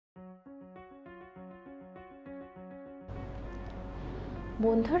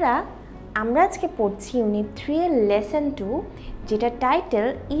বন্ধুরা আমরা আজকে পড়ছি ইউনিট 3 এর লেসন 2 যেটা title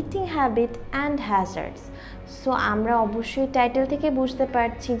eating habit and hazards. So আমরা অবশ্যই টাইটেল থেকে বুঝতে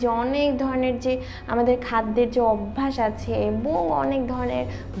পারছি যে অনেক ধরনের যে আমাদের খাদ্যের যে অভ্যাস আছে এবং অনেক ধরনের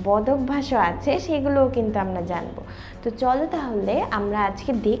বদঅভ্যাসও আছে সেগুলোও কিন্তু আমরা জানবো। তো চলো তাহলে আমরা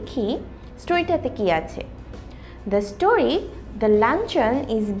আজকে দেখি স্টোরিটাতে কি আছে। The story The Luncheon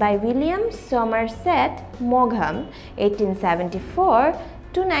is by William Somerset Maugham 1874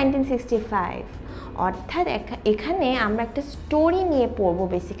 to 1965। অর্থাৎ এখানে আমরা একটা স্টোরি নিয়ে পড়বো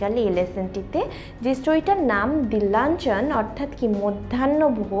বেসিক্যালি এই লেসনটিতে, যে স্টোরিটার নাম দি লাঞ্চন অর্থাৎ কি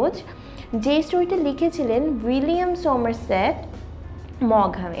মধ্যাহ্নভোজ। যে স্টোরিটা লিখেছিলেন উইলিয়াম সমারসেট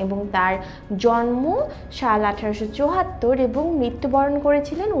মঘাম এবং তার জন্ম সাল 1874 এবং মৃত্যুবরণ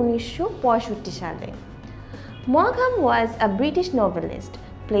করেছিলেন 1965 সালে। Maugham was a British novelist,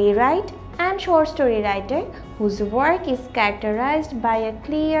 playwright and short story writer whose work is characterized by a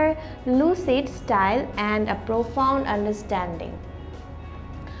clear, lucid style and a profound understanding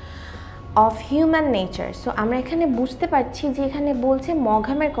of human nature। So আমরা এখানে বুঝতে পারছি যে এখানে বলছে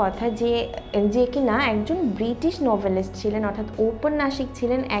মঘামের কথা, যে কিনা একজন ব্রিটিশ নোভেলিস্ট ছিলেন অর্থাৎ ঔপন্যাসিক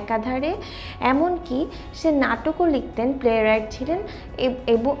ছিলেন একাধারে, এমনকি সে নাটকও লিখতেন, প্লে রাইট ছিলেন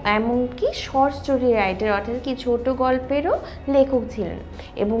এবং এমনকি শর্ট স্টোরি রাইটার অর্থাৎ কি ছোট গল্পেরও লেখক ছিলেন।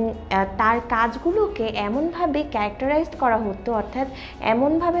 এবং তার কাজগুলোকে এমনভাবে ক্যারেক্টারাইজড করা হতো অর্থাৎ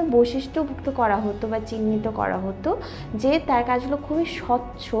এমনভাবে বৈশিষ্ট্যভুক্ত করা হতো বা চিহ্নিত করা হতো যে তার কাজগুলো খুবই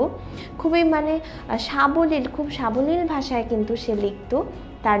স্বচ্ছ, খুবই সাবলীল, খুব সাবলীল ভাষায় কিন্তু সে লিখত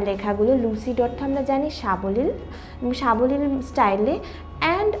তার লেখাগুলো। লুসিড অর্থ আমরা জানি সাবলীল, সাবলীল স্টাইলে।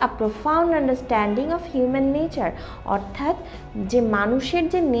 And a profound understanding of human nature অর্থাৎ যে মানুষের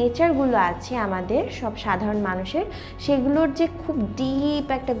যে নেচারগুলো আছে আমাদের সব সাধারণ মানুষের, সেগুলোর যে খুব ডিপ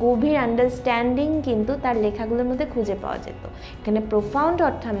একটা গভীর আন্ডারস্ট্যান্ডিং কিন্তু তার লেখাগুলোর মধ্যে খুঁজে পাওয়া যেত। এখানে প্রোফাউন্ড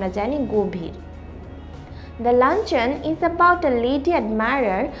অর্থ আমরা জানি গভীর। The Luncheon is about a lady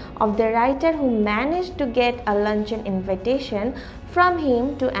admirer of the writer who managed to get a luncheon invitation from him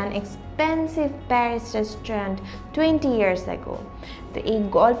to an expensive Paris restaurant 20 years ago। তো এই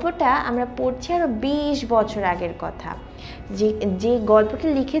গল্পটা আমরা পড়ছি আরও 20 বছর আগের কথা। যে গল্পটা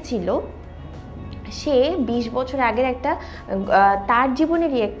লিখেছিল সে 20 বছর আগের একটা তার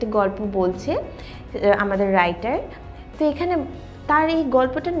জীবনেরই একটা গল্প বলছে আমাদের রাইটার। তো এখানে তার এই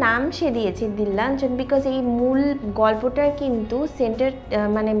গল্পটার নাম সে দিয়েছে দি লাঞ্চন, বিকজ এই মূল গল্পটার কিন্তু সেন্টার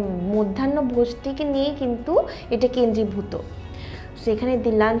মধ্যাহ্নভোজটিকে নিয়ে কিন্তু এটা কেন্দ্রীভূত। সেখানে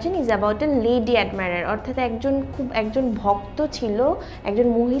দি luncheon is about a lady admirer অর্থাৎ একজন ভক্ত ছিল, একজন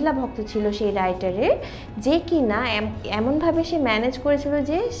মহিলা ভক্ত ছিল সেই রাইটারের, যে কিনা এমনভাবে সে ম্যানেজ করেছিল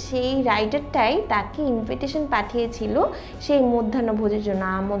যে সেই রাইটারটাই তাকে ইনভিটেশন পাঠিয়েছিল সেই মধ্যাহ্নভোজের জন্য,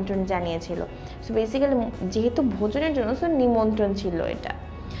 আমন্ত্রণ জানিয়েছিল। সো বেসিক্যালি যেহেতু ভোজনের জন্য সো নিমন্ত্রণ ছিল এটা।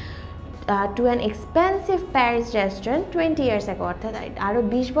 To an expensive Paris restaurant 20 years ago অর্থাৎ আরও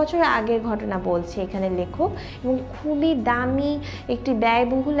 20 বছর আগের ঘটনা বলছে এখানে লেখক, এবং খুবই দামি একটি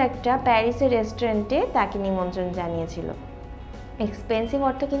ব্যয়বহুল একটা প্যারিসের রেস্টুরেন্টে তাকে নিমন্ত্রণ জানিয়েছিল। এক্সপেন্সিভ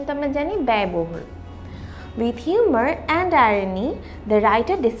অর্থ কিন্তু আমরা জানি ব্যয়বহুল। With humor and irony, the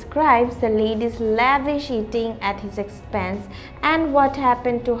writer describes the lady's lavish eating at his expense and what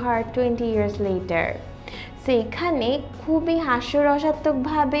happened to her 20 years later। সেখানে খুবই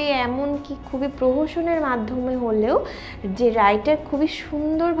হাস্যরসাত্মকভাবে এমনকি খুবই প্রহসনের মাধ্যমে হলেও যে রাইটার খুবই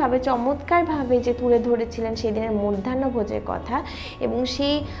সুন্দরভাবে চমৎকারভাবে যে তুলে ধরেছিলেন সেদিনের মধ্যাহ্নভোজের কথা, এবং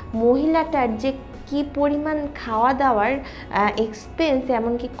সেই মহিলাটার যে কি পরিমাণ খাওয়া দাওয়ার এক্সপেন্স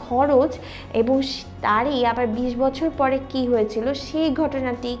এমনকি খরচ, এবং তারই আবার 20 বছর পরে কি হয়েছিল সেই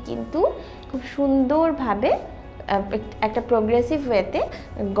ঘটনাটি কিন্তু খুব সুন্দরভাবে একটা প্রোগ্রেসিভ ওয়েতে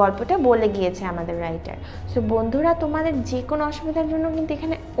গল্পটা বলে গিয়েছে আমাদের রাইটার। সো বন্ধুরা, তোমাদের যে কোনো অসুবিধার জন্য কিন্তু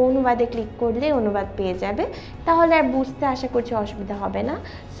এখানে অনুবাদে ক্লিক করলে অনুবাদ পেয়ে যাবে, তাহলে আর বুঝতে আশা করছি অসুবিধা হবে না।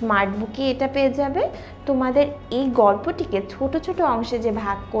 স্মার্ট বুকে এটা পেয়ে যাবে। তোমাদের এই গল্পটিকে ছোট ছোট অংশে যে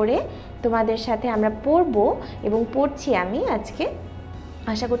ভাগ করে তোমাদের সাথে আমরা পড়বো এবং পড়ছি আমি আজকে,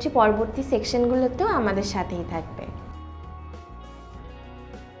 আশা করছি পরবর্তী সেকশনগুলোতেও আমাদের সাথেই থাকবে।